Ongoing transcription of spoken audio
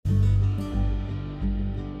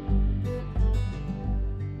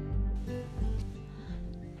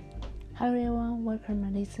Hi everyone, welcome my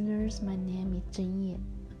listeners. My name is Zhen Ye.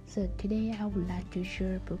 So today I would like to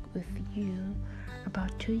share a book with you.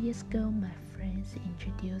 About 2 years ago, my friends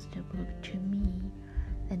introduced the book to me.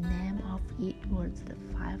 The name of it was The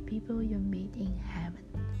 5 People You Meet in Heaven.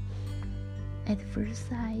 At first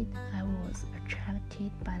sight, I was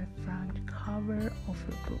attracted by the front cover of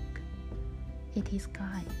the book. It is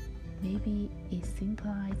kind. Maybe it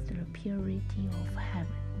symbolizes the purity of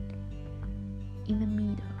heaven. In the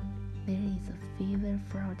middle, there is a feather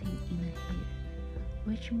floating in the air,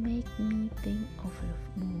 which makes me think of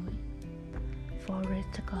the movie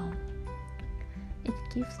Forrest Gump. It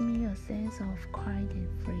gives me a sense of quiet and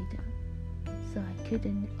freedom, so I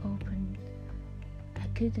couldn't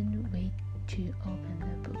wait to open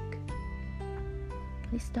the book.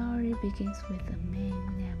 The story begins with a man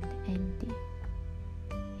named Andy.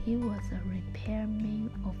 He was a repairman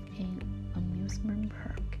of an amusement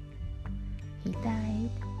park. He died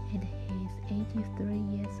at his 83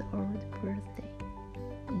 years old birthday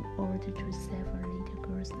in order to save a little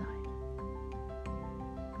girl's life.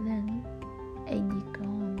 Then Andy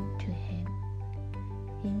gone to him.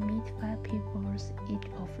 He met 5 people, each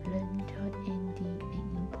of them taught Andy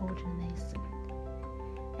an important lesson.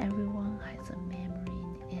 Everyone has a memory,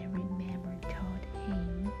 and every memory taught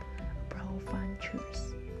him a profound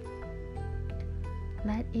truth.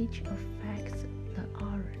 That each affects the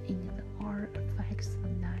other, and the other affects the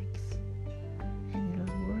next. And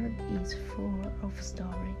the world is full of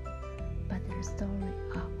stories, but the stories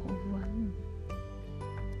are all one.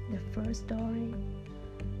 The first story: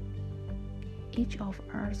 each of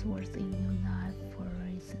us was in your life for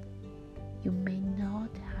a reason. You may not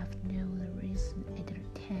have known the reason at the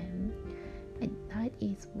time, and that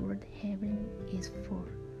is what heaven is for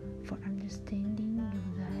understanding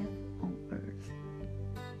your life on earth.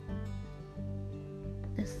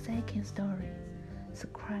 The second story: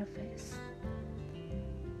 sacrifice.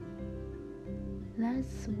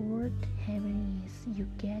 That's what heaven is. You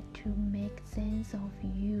get to make sense of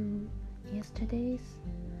you yesterday's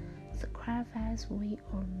sacrifice. We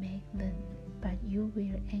all make them, but you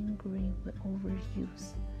were angry with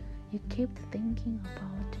overuse. You kept thinking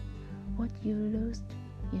about what you lost.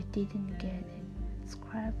 You didn't get it.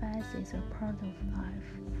 Sacrifice is a part of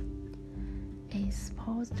life. It's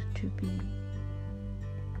supposed to be.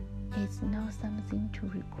 It's not something to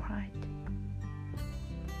regret.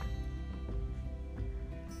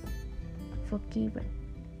 Forgiven.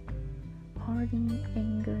 Holding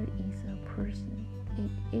anger is a person.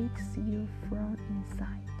 It aches you from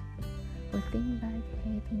inside. We think that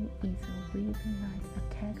hating is a weapon that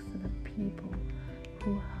attacks the people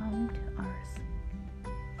who harmed us.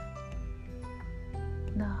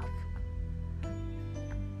 Love.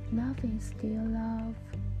 Love is still love.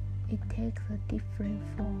 It takes a different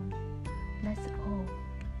form. That's all.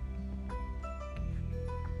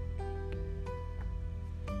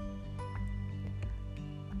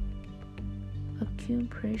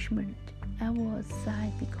 Accomplishment. I was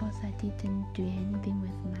sad because I didn't do anything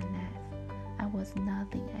with my life. I was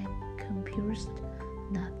nothing. I accomplished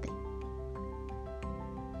nothing.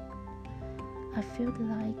 I felt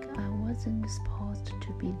like I wasn't supposed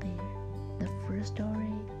to be there. The first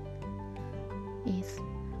story is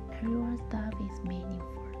everyone's life is meaningful.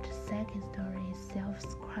 The second story is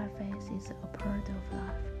self-sacrifice is a part of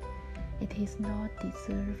life. It is not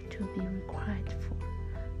deserved to be required for,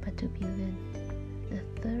 but to be learned.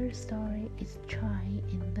 The third story is try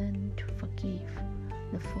and learn to forgive.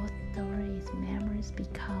 The fourth story is memories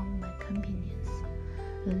become my companions.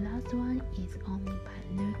 The last one is only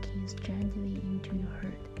by looking gently into your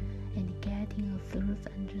heart and getting a thorough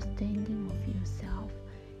understanding of yourself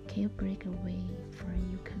can you break away from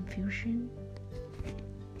your confusion.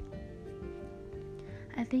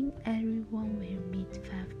 I think everyone will meet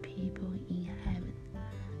 5 people in heaven.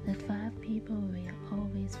 The 5 people will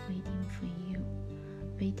always waiting for you.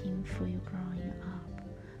 Waiting for you growing up,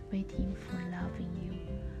 waiting for loving you,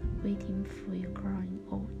 waiting for you growing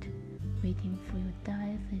old, waiting for your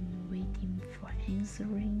death, and waiting for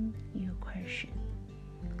answering your question.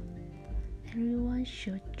 Everyone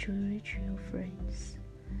should cherish your friends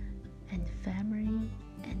and family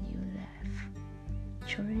and your life.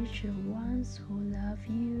 Cherish the ones who love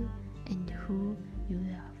you and who you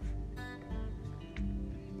love.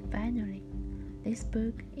 Finally, this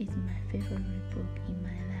book is my favorite book in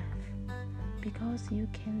my life because you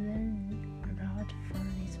can learn a lot from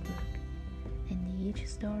this book, and each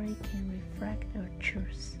story can reflect a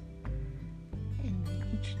truth, and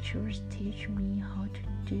each truth teach me how to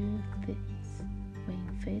do things when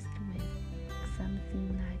faced with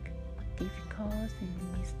something like difficult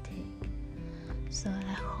and mistake. So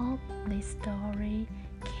I hope this story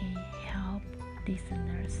can help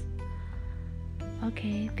listeners.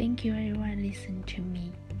 Okay, thank you everyone listen to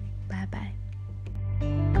me.